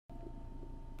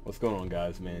What's going on,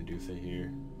 guys? Man, Deuce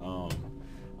here.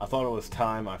 I thought it was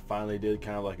time I finally did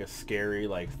kind of like a scary,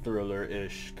 like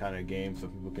thriller-ish kind of game so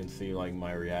people can see like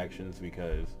my reactions,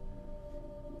 because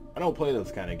I don't play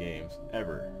those kind of games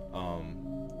ever.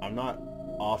 I'm not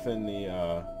often the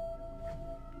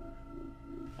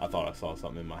I thought I saw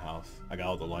something in my house. I got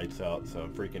all the lights out, so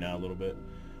I'm freaking out a little bit.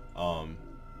 Um,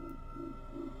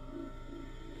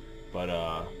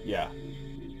 yeah.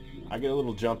 I get a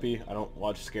little jumpy. I don't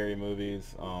watch scary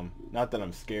movies. Not that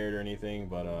I'm scared or anything,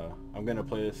 but I'm gonna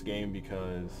play this game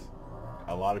because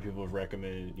a lot of people have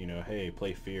recommended, hey,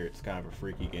 play Fear. It's kind of a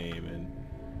freaky game, and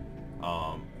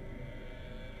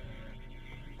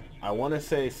I want to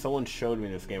say someone showed me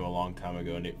this game a long time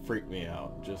ago, and it freaked me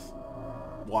out. Just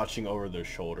watching over their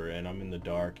shoulder, and I'm in the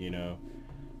dark.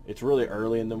 It's really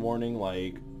early in the morning,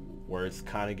 like where it's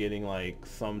kind of getting like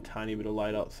some tiny bit of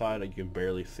light outside, like you can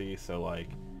barely see. So like,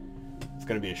 it's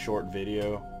gonna be a short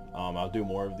video. I'll do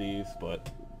more of these,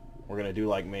 but we're gonna do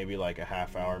like maybe like a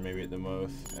half hour, maybe at the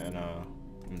most. And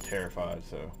I'm terrified,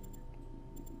 so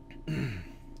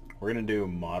we're gonna do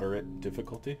moderate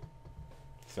difficulty.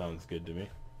 Sounds good to me.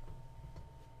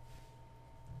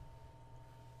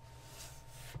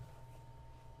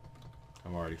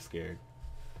 I'm already scared.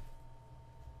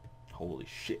 Holy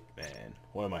shit, man!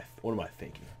 What am I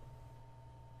thinking?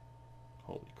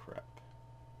 Holy crap!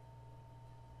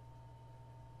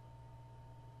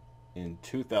 In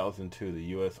 2002, the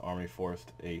U.S. Army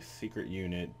forced a secret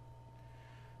unit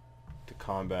to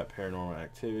combat paranormal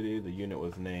activity. The unit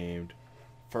was named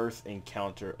First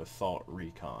Encounter Assault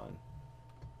Recon.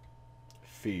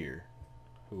 Fear.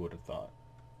 Who would have thought?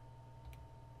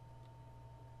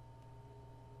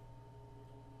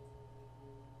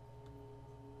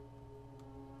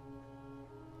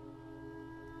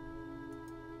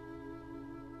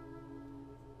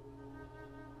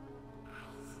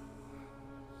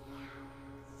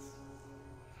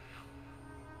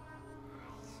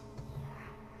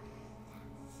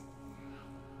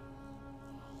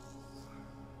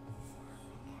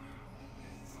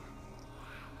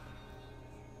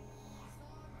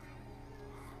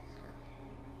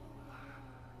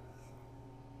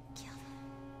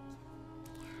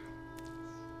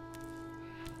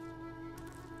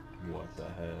 What the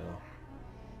hell?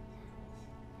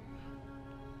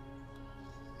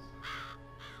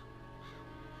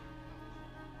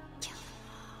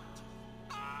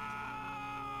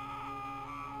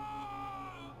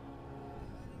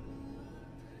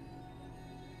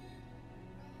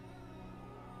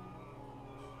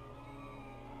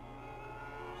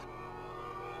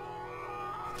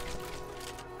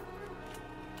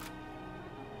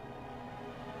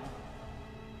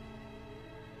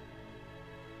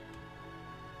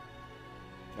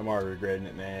 I'm already regretting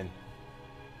it, man.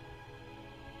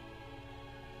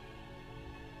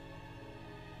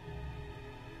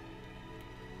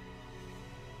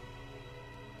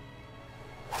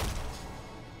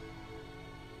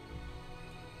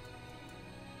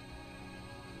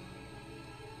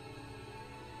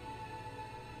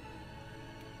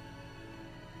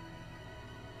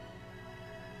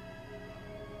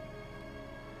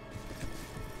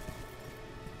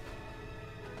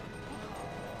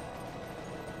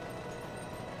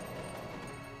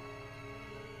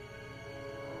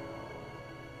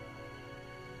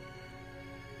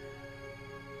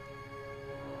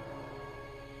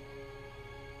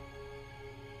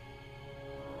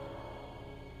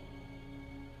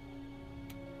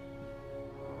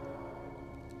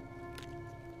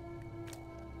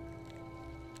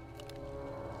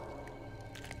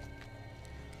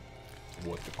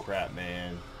 What the crap,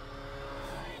 man?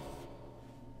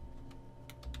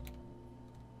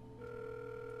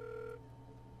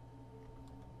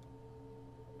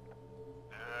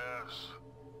 Yes.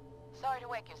 Sorry to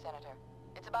wake you, Senator.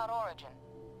 It's about Origin.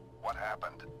 What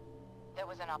happened? There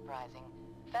was an uprising.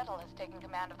 Fettel has taken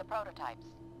command of the prototypes.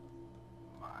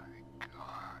 My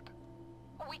God.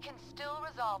 We can still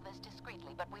resolve this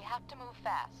discreetly, but we have to move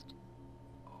fast.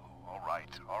 Oh, all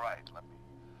right, all right. Let me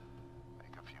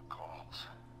make a few calls.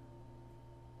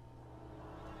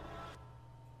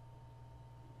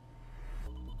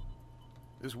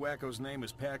 This wacko's name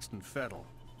is Paxton Fettel.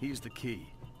 He's the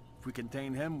key. If we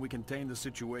contain him, we contain the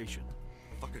situation.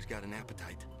 Fucker's got an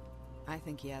appetite. I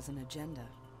think he has an agenda.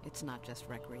 It's not just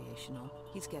recreational.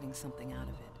 He's getting something out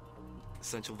of it.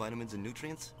 Essential vitamins and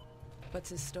nutrients? What's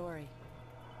his story?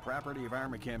 Property of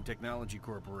Armacam Technology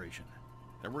Corporation.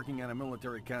 They're working on a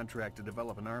military contract to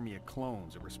develop an army of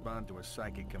clones that respond to a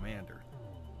psychic commander.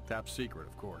 Top secret,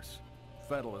 of course.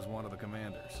 Fettel is one of the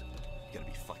commanders. You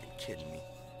gotta be fucking kidding me.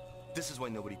 This is why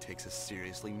nobody takes us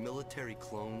seriously. Military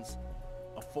clones.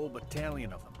 A full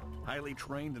battalion of them. Highly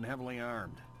trained and heavily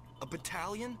armed. A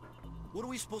battalion? What are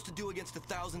we supposed to do against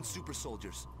 1,000 super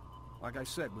soldiers? Like I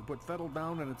said, we put Fettel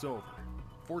down and it's over.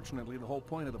 Fortunately, the whole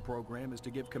point of the program is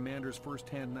to give commanders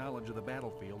first-hand knowledge of the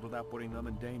battlefield without putting them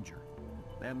in danger.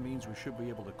 That means we should be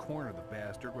able to corner the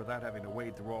bastard without having to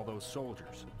wade through all those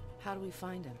soldiers. How do we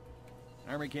find him?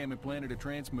 Army Cam implanted a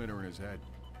transmitter in his head.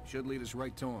 Should lead us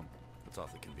right to him. That's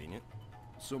awfully convenient.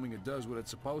 Assuming it does what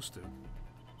it's supposed to.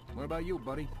 What about you,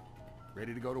 buddy?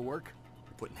 Ready to go to work?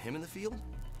 You're putting him in the field?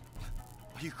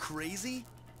 Are you crazy?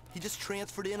 He just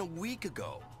transferred in a week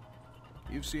ago.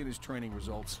 You've seen his training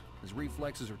results. His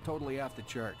reflexes are totally off the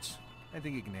charts. I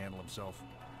think he can handle himself.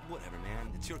 Whatever,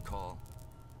 man. It's your call.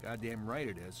 Goddamn right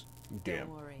it is. Damn, Don't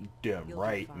worry. damn You'll be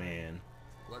right, fine. man.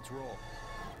 Let's roll.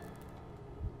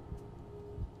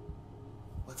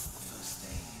 What's the first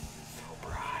thing? So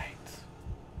bright.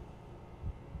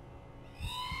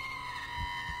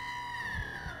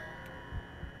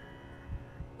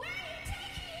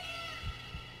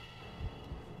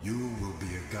 You will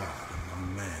be a god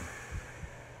among men.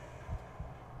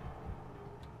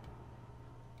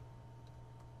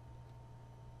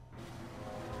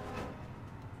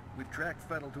 We've tracked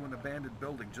Fettel to an abandoned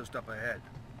building just up ahead.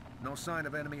 No sign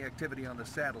of enemy activity on the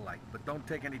satellite, but don't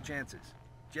take any chances.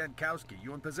 Jankowski,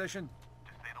 you in position?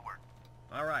 Just say the word.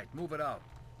 All right, move it out.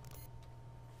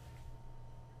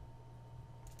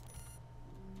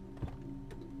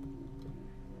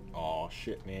 Aw,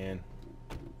 shit, man.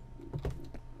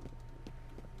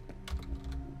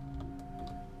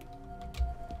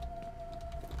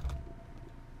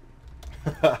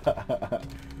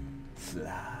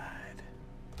 Slide.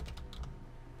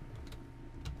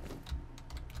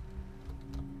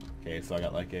 Okay, so I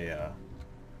got like a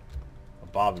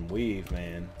bob and weave,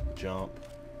 man. Jump.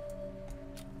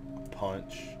 A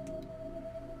punch.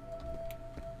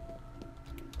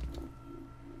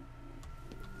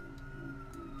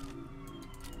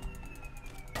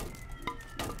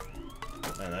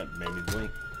 Man, that made me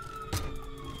blink.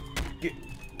 Get.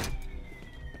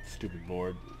 Stupid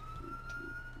board.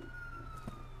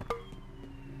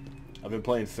 I've been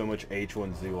playing so much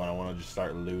H1Z1, I want to just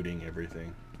start looting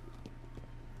everything.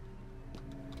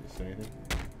 Is there anything?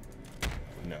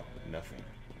 No, nothing.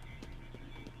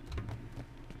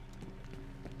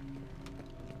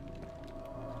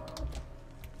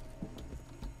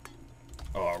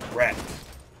 Oh, a rat!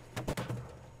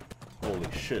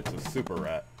 Holy shit, it's a super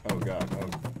rat. Oh god, oh.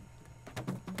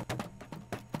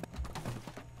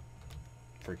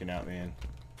 Freaking out, man.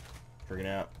 Freaking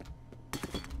out.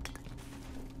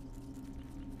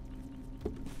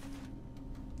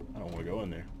 I don't want to go in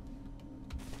there.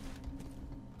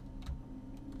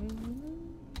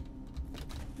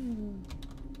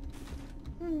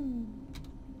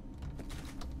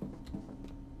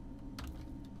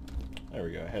 There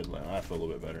we go, headlamp. I feel a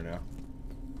little bit better now.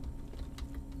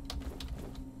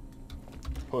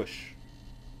 Push.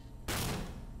 That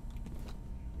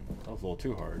was a little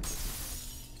too hard.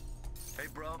 Hey,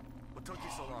 bro. What took you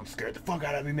so long? You scared the fuck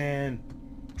out of me, man.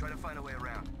 Try to find a way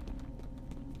around.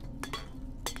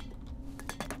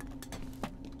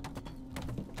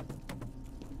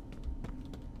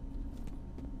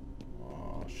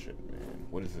 Oh shit, man.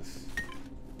 What is this?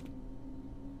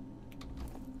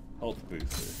 Health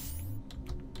booster.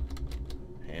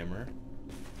 Hammer.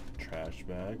 Trash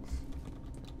bags.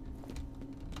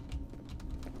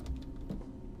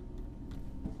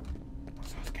 I'm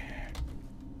so scared.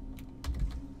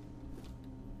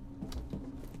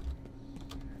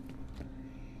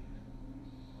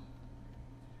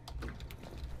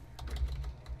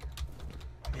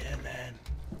 Yeah, man.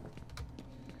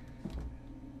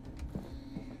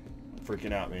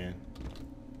 Freaking out, man.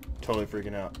 Totally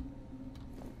freaking out.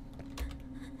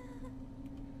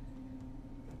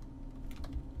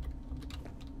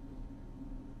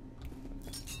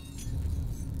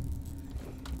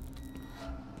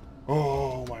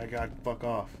 Oh my god, fuck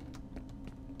off.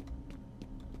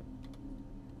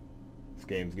 This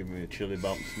game's giving me the chilly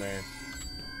bumps, man.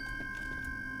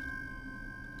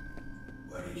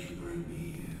 Why did you bring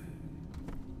me here?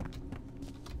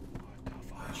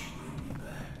 Why'd you bring me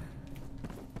back?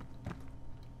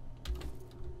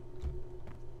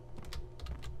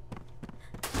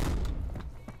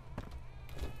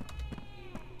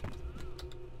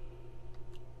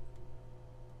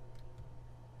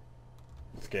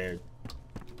 Scared.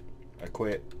 I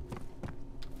quit.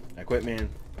 I quit, man.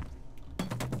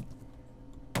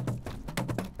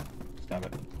 Stop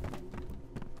it.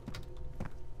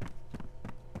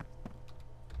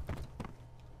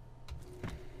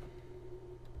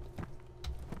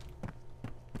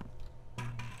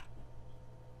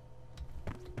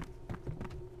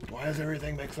 Why does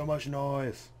everything make so much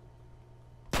noise?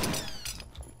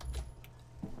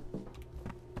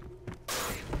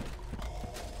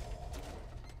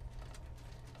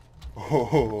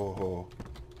 Oh,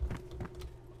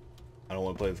 I don't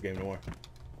want to play this game anymore.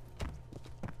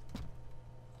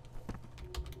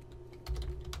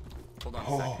 Hold on a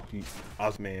Oh, second.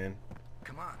 Osman.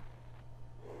 Come on.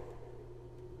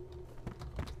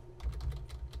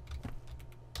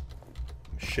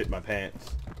 Shit my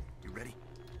pants. You ready?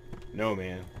 No,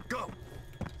 man. Go!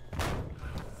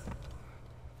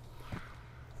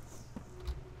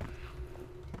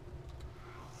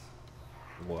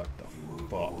 What the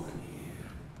fuck?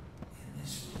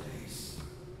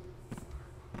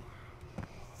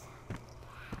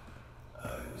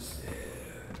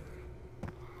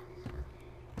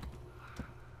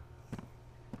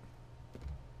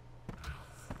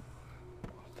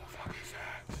 What the fuck is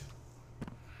that?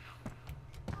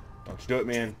 Don't you do it,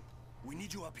 man. We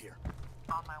need you up here.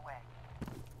 On my way.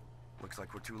 Looks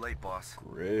like we're too late, boss.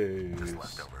 Grace. Just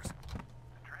leftovers. The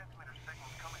transmitter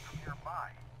signal's coming from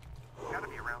nearby. It's gotta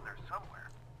be around there somewhere.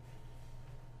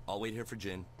 I'll wait here for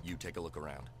Jin. You take a look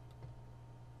around.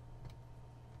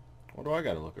 What do I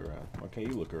gotta look around? Why can't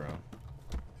you look around?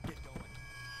 Get going.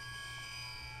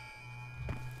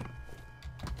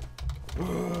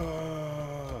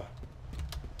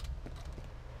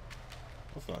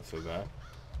 That's not so bad.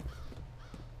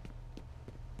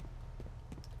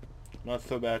 Not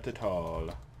so bad at all.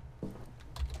 A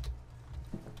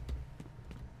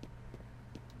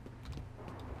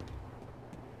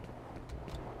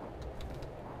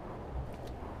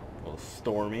little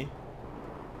stormy.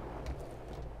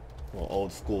 A little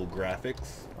old school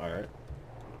graphics. Alright.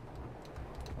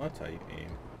 That's how you aim.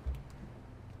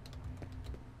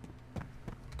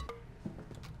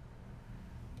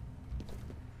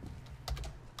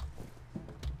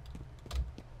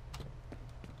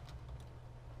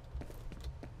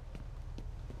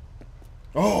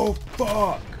 Oh,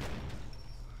 fuck!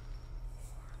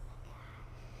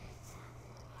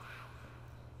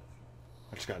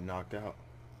 I just got knocked out.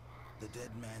 The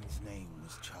dead man's name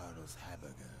was Charles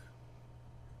Haberger.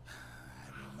 I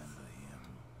remember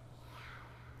him.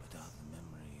 But are the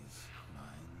memories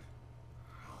mine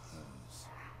or hers?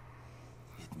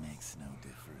 It makes no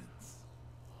difference.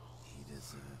 He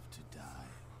deserved to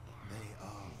die. They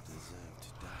all deserve to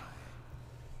die.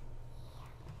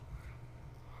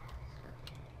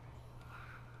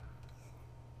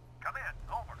 Come in,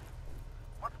 over.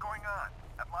 What's going on?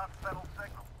 I've lost settled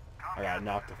signal. I got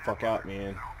knocked the fuck out,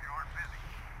 man. I hope you aren't busy.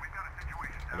 We've got a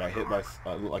situation I down got hit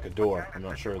by like a door. I'm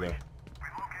not sure though. We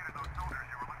located those soldiers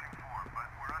you were looking for, but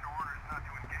we're under orders not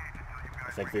to engage until you guys...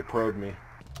 I think they probed me.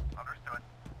 Understood.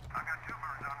 I've got 2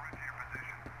 birds en route to your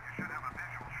position. You should have a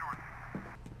visual shortly.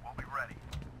 We'll be ready.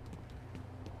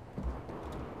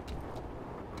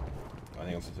 I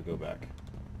think I'm supposed to go back.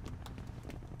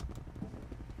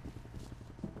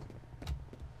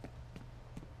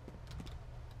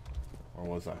 Or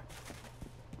was I?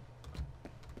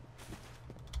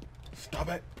 Stop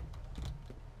it!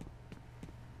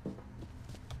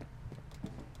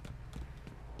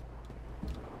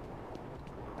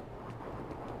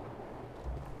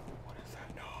 What is that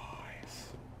noise?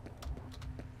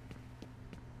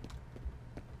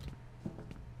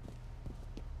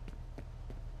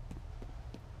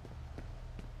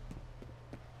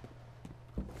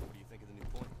 What do you think of the new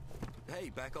point? Hey,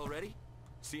 back already?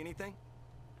 See anything?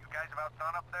 You guys about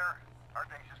done up there? Our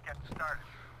day's just getting started.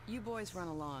 You boys run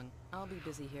along. I'll be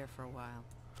busy here for a while.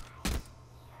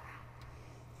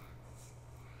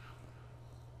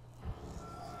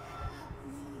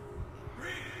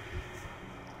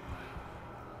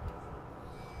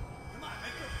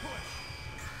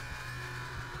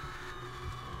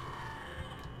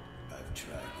 I've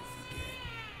tried to forget.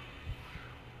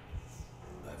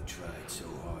 I've tried so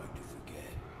hard to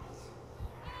forget.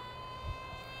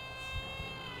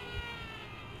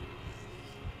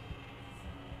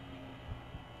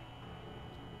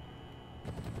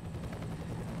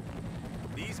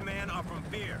 These men are from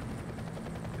Fear.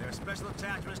 They're special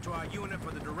attachments to our unit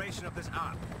for the duration of this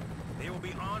op. They will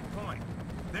be on point.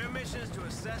 Their mission is to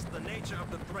assess the nature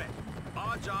of the threat.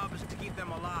 Our job is to keep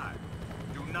them alive.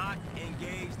 Do not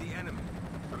engage the enemy.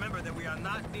 Remember that we are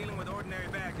not dealing with ordinary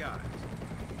bad guys.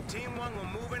 Team 1 will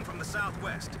move in from the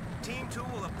southwest. Team 2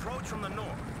 will approach from the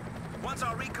north. Once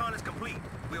our recon is complete,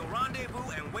 we'll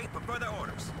rendezvous and wait for further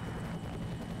orders.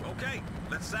 Okay,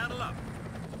 let's saddle up.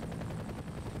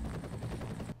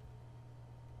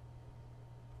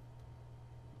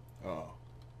 Oh.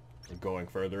 We're going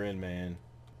further in, man.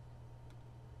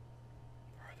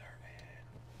 Further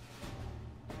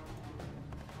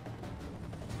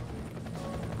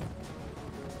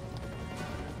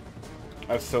in.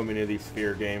 I have so many of these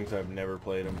Fear games. I've never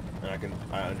played them, and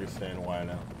I understand why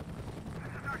now.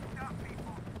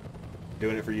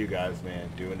 Doing it for you guys, man.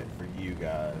 Doing it for you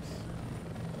guys.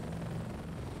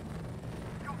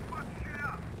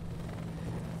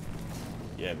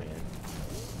 Yeah, man.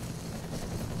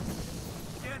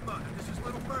 Denmark, this is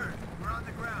Little Bird. We're on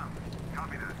the ground.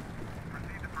 Copy that.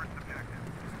 Proceed to first objective.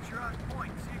 Since you're on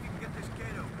point, see if you can get this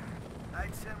gate open.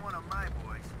 I'd send one of my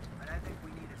boys, but I think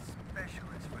we need a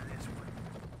specialist for this one.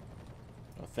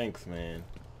 Oh, thanks, man.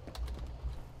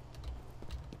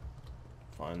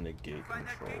 Find the gate Find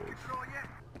that gate controls. control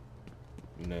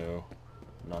yet? No,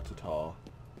 not at all.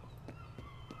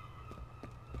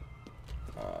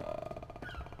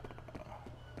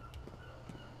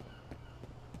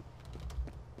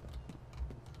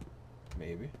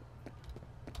 Maybe.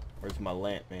 Where's my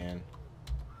lamp, man?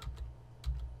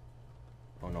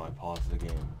 Oh no, I paused the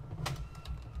game.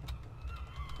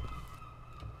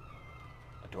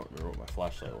 I don't remember what my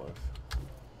flashlight was.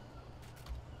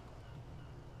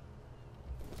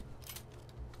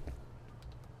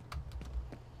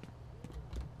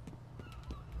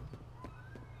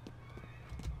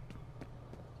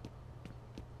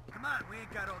 Come on, we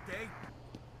ain't got all day.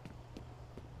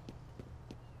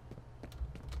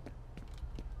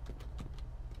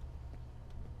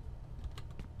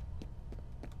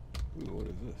 Ooh, what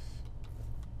is this?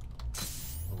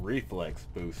 A reflex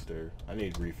booster. I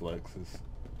need reflexes.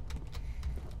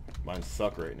 Mine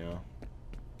suck right now.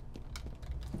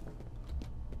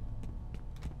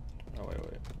 Oh,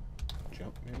 wait.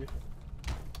 Jump, maybe?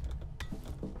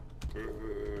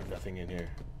 Nothing in here.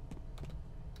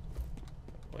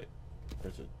 Wait,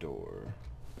 there's a door.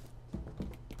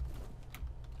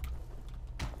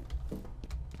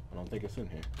 I don't think it's in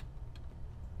here.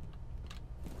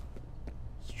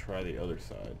 Let's try the other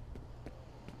side.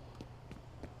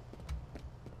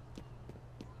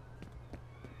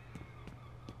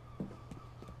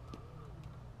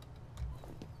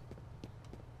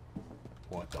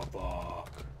 What the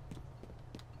fuck?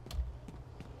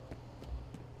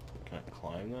 Can I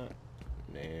climb that?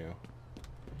 No.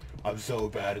 I'm so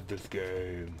bad at this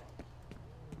game.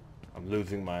 I'm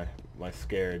losing my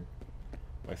scared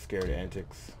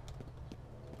antics.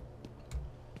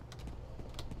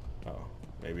 Oh,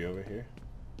 maybe over here?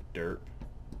 Derp.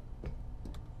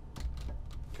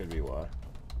 Could be why.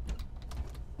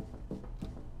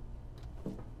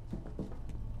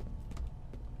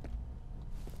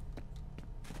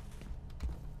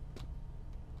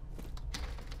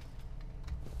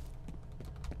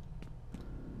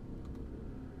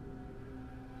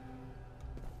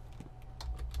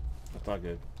 That's not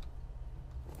good.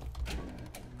 Good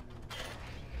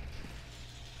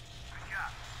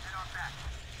job. Head on back.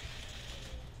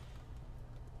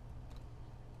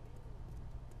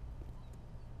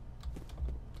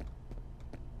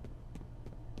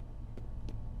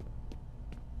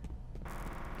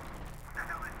 What the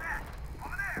hell is that?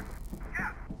 Over there!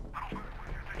 Yeah! Huddlebird,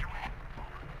 what's your situation?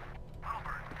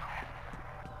 Over. Huddlebird, come in.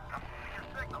 I'm seeing your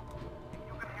signal.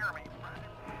 You can hear me.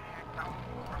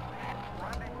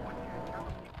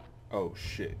 Oh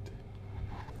shit.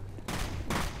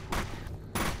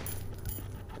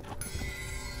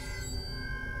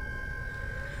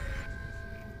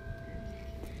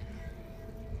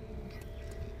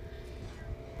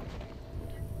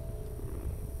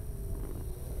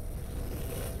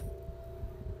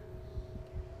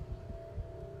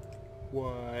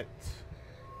 What?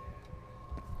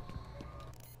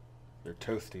 They're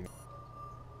toasting.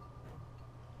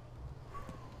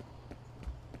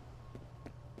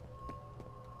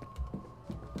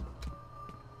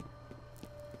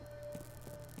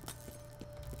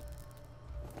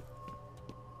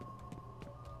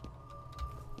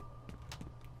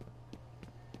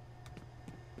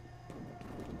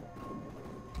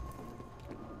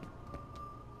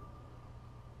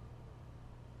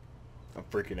 I'm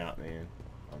freaking out, man.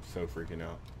 I'm so freaking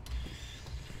out.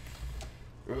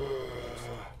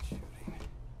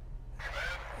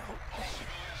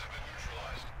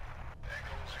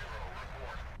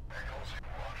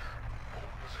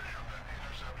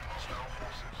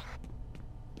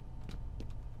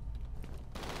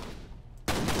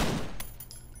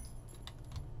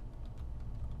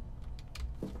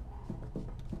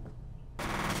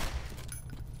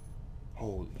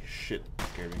 Holy shit, that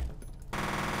scared me.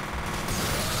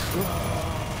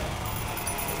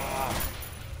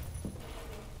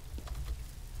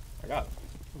 I got it.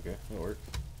 Okay, that works.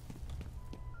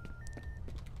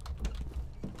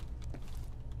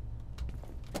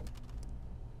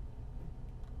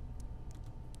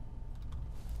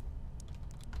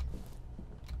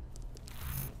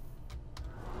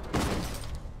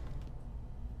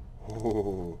 Oh.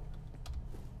 Oh.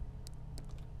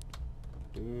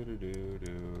 Do.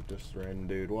 Just a random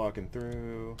dude walking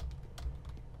through.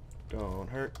 Don't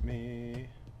hurt me.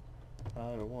 I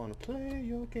don't want to play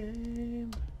your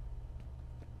game.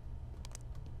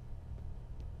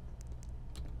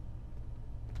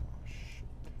 Oh, shit.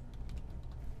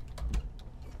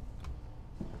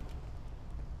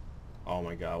 Oh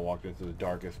my god, I walked into the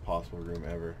darkest possible room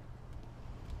ever.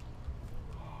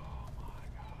 Oh my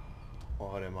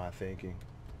god. What am I thinking?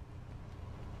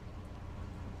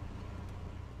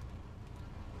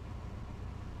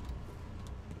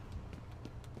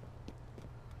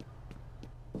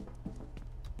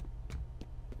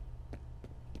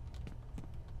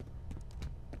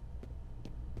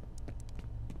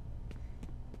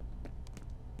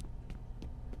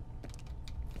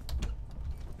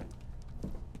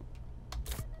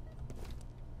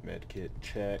 Medkit,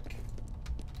 check.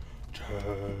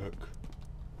 Check.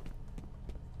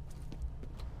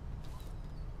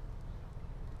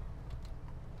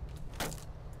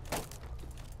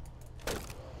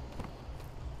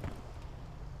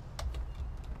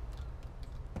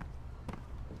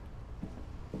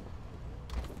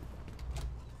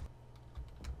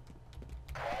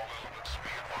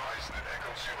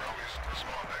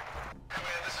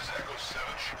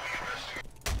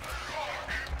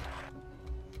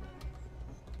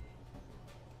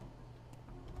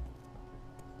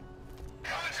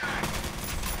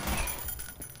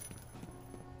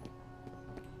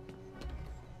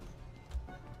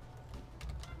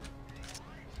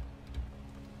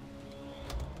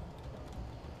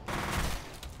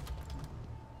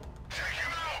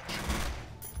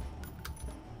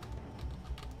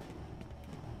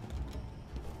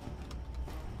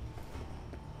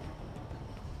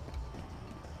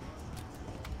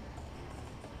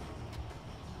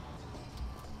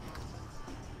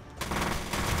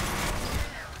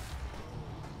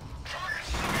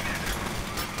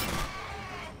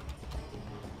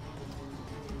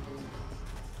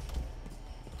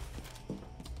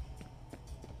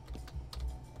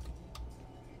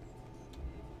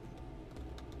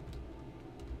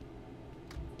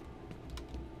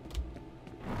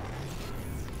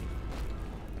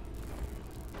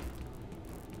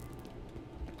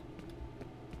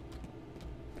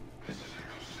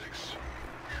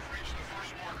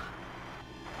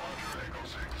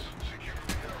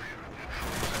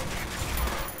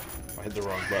 I hit the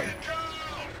wrong button.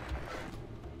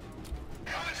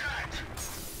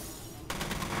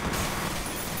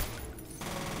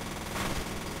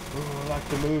 Oh, I like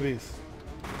the movies.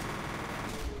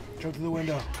 Jump to the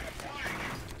window.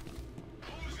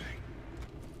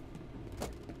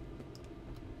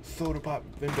 Soda pop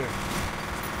vendor.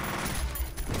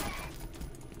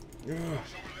 Ugh.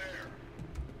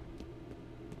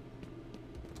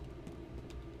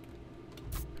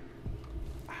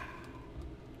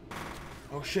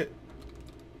 Oh shit.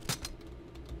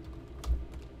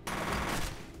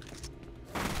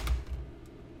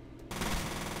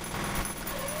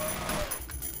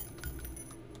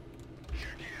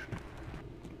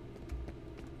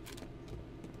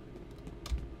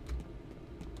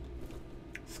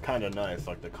 It's kind of nice,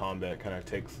 like the combat kind of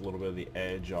takes a little bit of the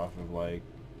edge off of like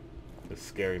the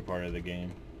scary part of the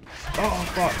game. Oh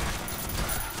fuck.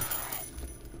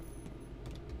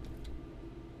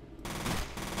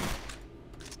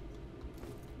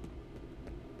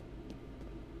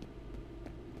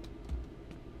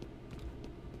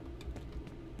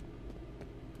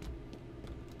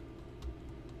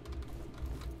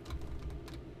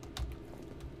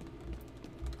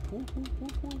 Whoop, whoop,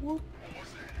 whoop, whoop, whoop.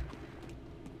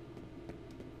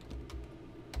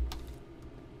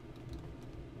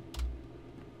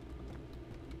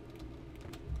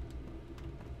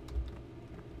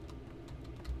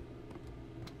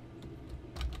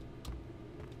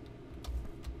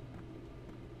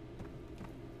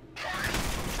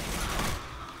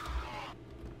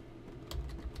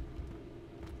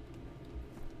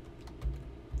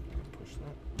 Push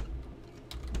that.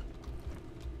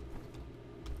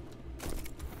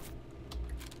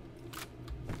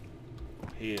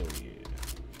 Hell yeah.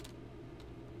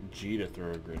 G to throw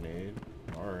a grenade.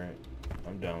 Alright.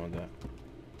 I'm down with that.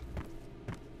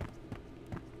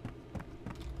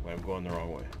 Wait, I'm going the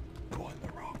wrong way. Going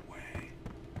the wrong way.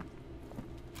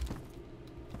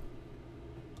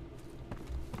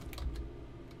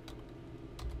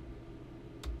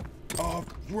 Oh,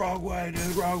 wrong way,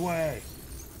 dude, wrong way.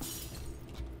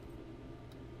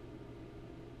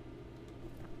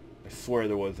 I swear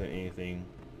there wasn't anything.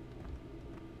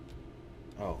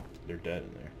 Oh, they're dead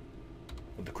in there.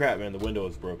 What the crap, man? The window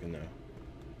is broken now.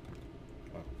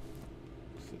 Oh.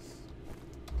 What's this?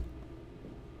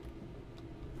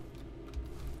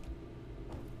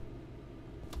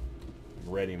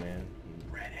 Ready, man.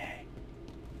 I'm ready.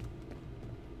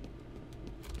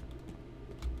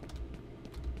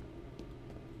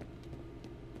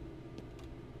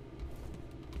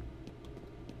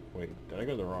 Wait, did I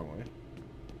go the wrong way?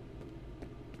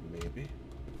 Maybe.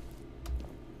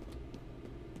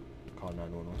 Call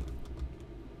 911.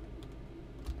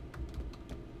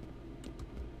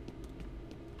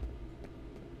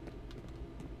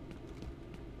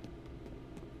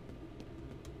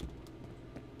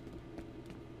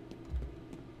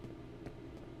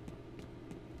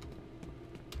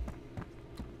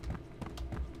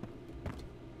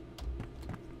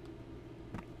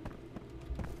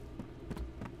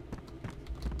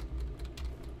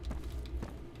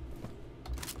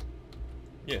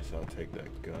 Yes, I'll take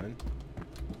that gun.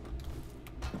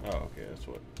 Oh, okay,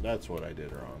 that's what I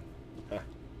did wrong. Huh.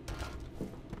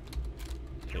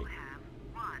 You have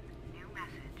one new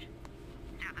message.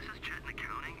 Yeah, this is Chet in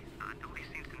accounting. Nobody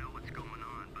seems to know what's going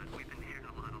on, but we've been hearing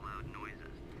a lot of loud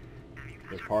noises. Have you guys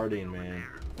They're heard partying, anything over man.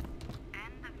 there?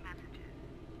 End of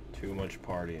messages. Too much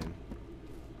partying.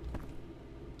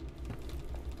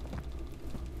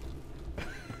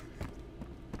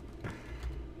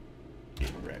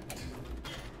 Get wrecked.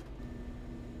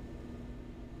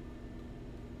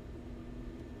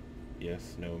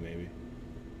 Yes, no, maybe.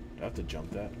 Do I have to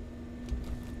jump that?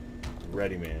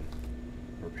 Ready, man.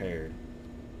 Prepared.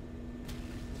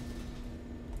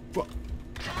 Fuck.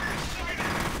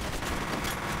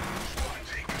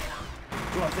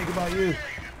 What do I think about you?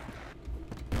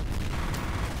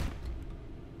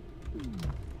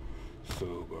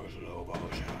 Super slow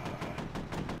motion.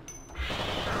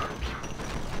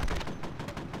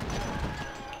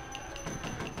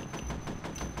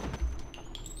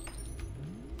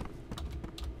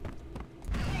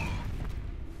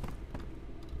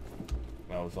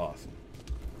 That was awesome.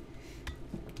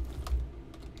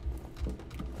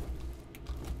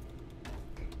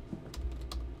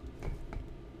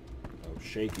 Oh,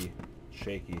 shaky.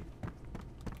 Shaky.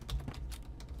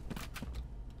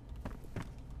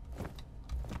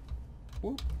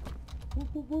 Whoop. Whoop,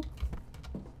 whoop, whoop.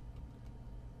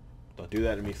 Don't do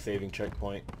that to me, saving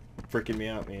checkpoint. Freaking me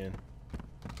out, man.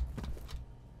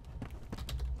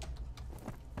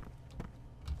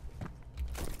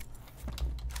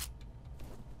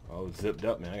 Oh, zipped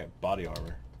up, man. I got body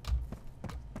armor.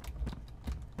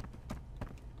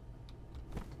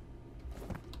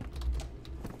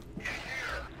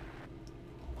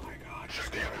 Oh my god,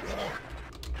 just gotta go.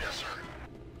 Yes, sir.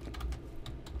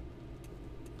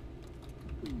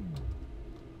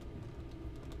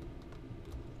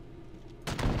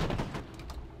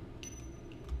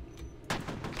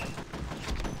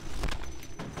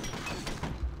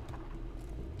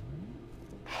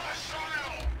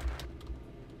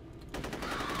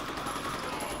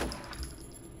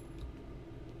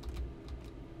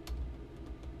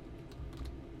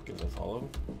 Guess that's all of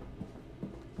them.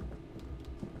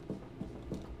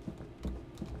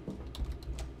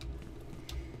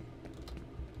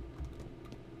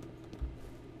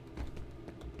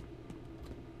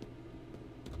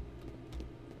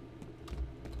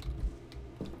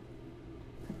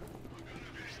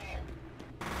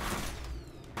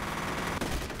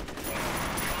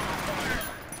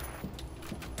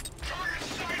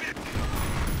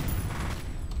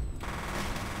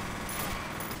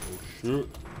 Oh shit.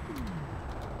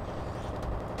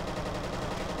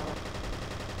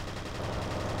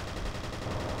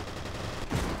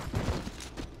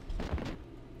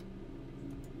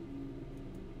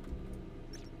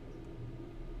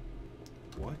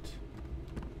 What?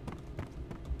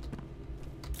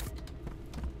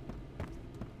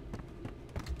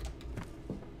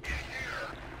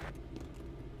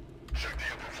 Check the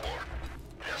upper floor.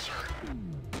 Yes, sir.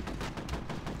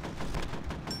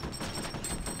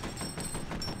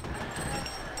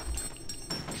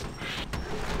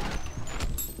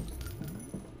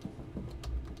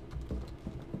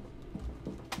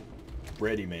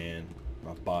 Ready, man.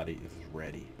 My body is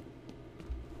ready.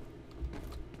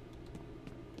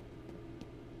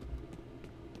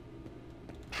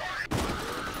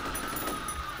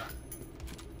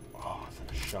 Oh, is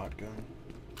that a shotgun?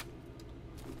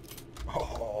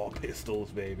 Oh, pistols,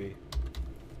 baby.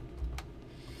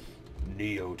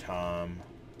 Neo time.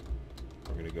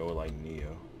 We're gonna go like Neo.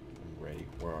 I'm ready.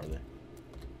 Where are they?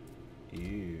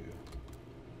 Ew.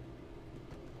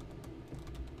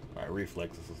 Alright,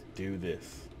 reflexes. Let's do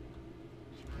this.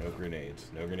 No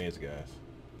grenades. No grenades, guys.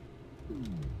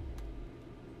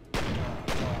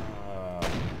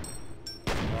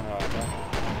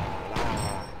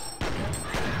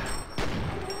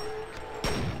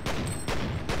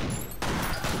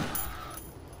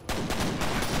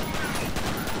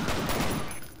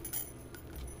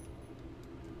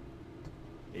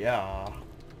 Yeah.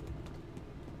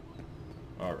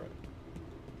 Alright.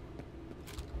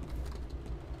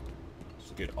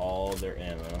 Let's get all their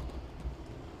ammo.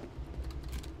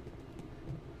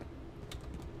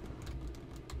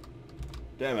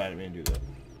 Damn it, I didn't mean to do that.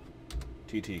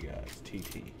 TT, guys.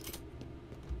 TT.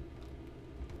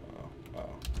 Oh.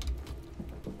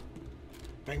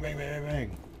 Bang, bang, bang, bang,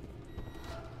 bang.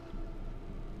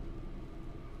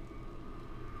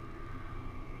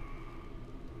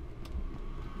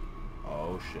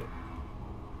 Oh, shit.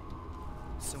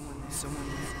 Someone.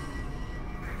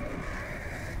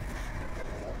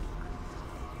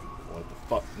 What the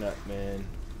fuck, nut, man?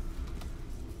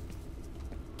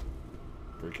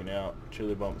 Freaking out.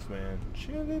 Chili bumps, man.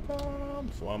 Chili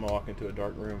bumps. Why am I walking into a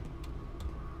dark room?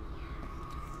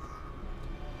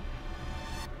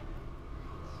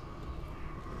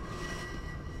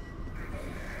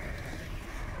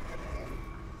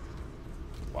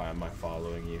 Why am I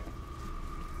following you?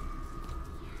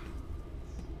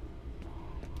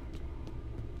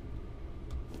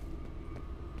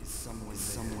 Is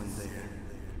someone there?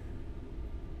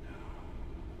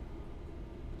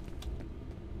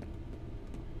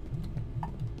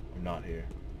 I'm not here.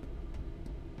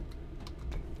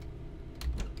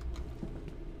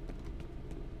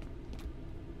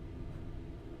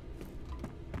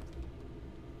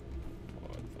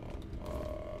 What the fuck?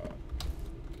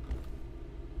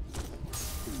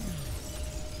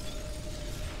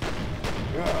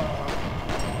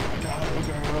 God,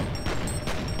 girl.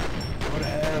 What the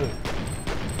hell?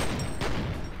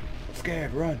 I'm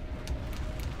scared. Run.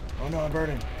 Oh no, I'm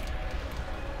burning.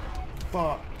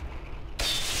 Fuck.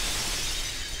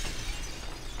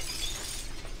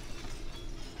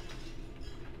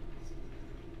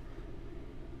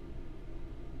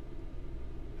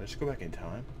 Did I just go back in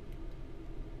time?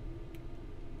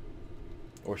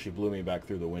 Or she blew me back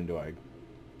through the window I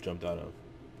jumped out of.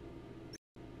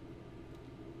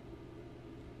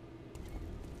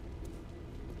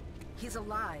 He's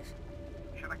alive.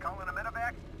 Should I call in a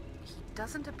medevac? He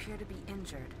doesn't appear to be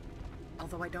injured,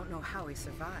 although I don't know how he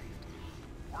survived.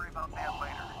 Worry about that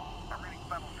later. I'm reading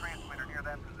Federal transmitter near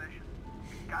that position.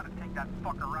 You gotta take that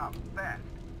fucker out, fast.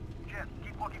 Jen,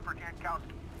 keep looking for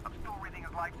Jankowski. I'm still reading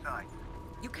his life signs.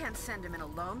 You can't send him in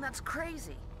alone, that's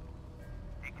crazy.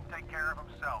 He can take care of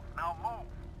himself. Now move.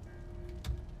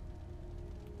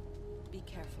 Be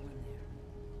careful in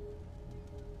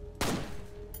there.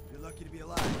 You're lucky to be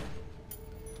alive.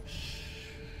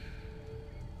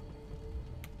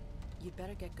 You'd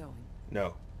better get going.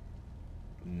 No.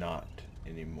 Not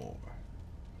anymore.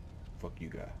 Fuck you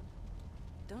guy.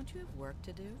 Don't you have work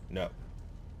to do? No.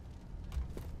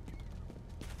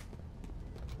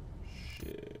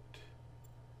 Shit.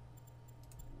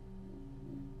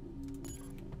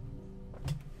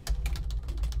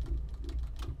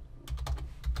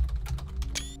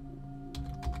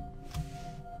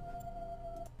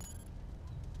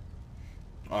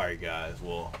 Alright guys,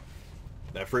 well,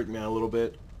 that freaked me out a little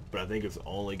bit, but I think it's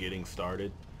only getting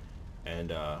started, and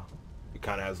it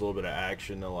kind of has a little bit of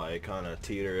action to like kind of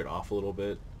teeter it off a little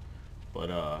bit, but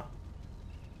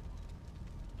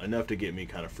enough to get me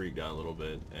kind of freaked out a little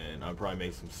bit, and I probably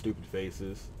made some stupid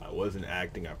faces. I wasn't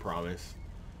acting, I promise.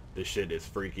 This shit is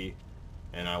freaky,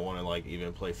 and I want to like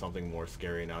even play something more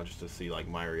scary now just to see like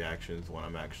my reactions when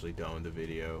I'm actually done with the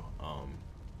video.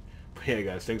 But yeah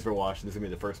guys, thanks for watching. This is going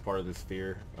to be the first part of this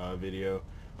Fear video.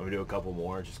 I'm going to do a couple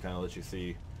more, just kind of let you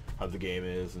see how the game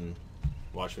is and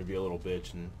watch me be a little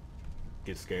bitch and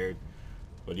get scared.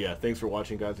 But yeah, thanks for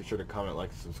watching guys. Be sure to comment, like,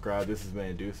 and subscribe. This is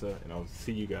Mandusa, and I'll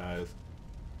see you guys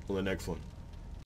on the next one.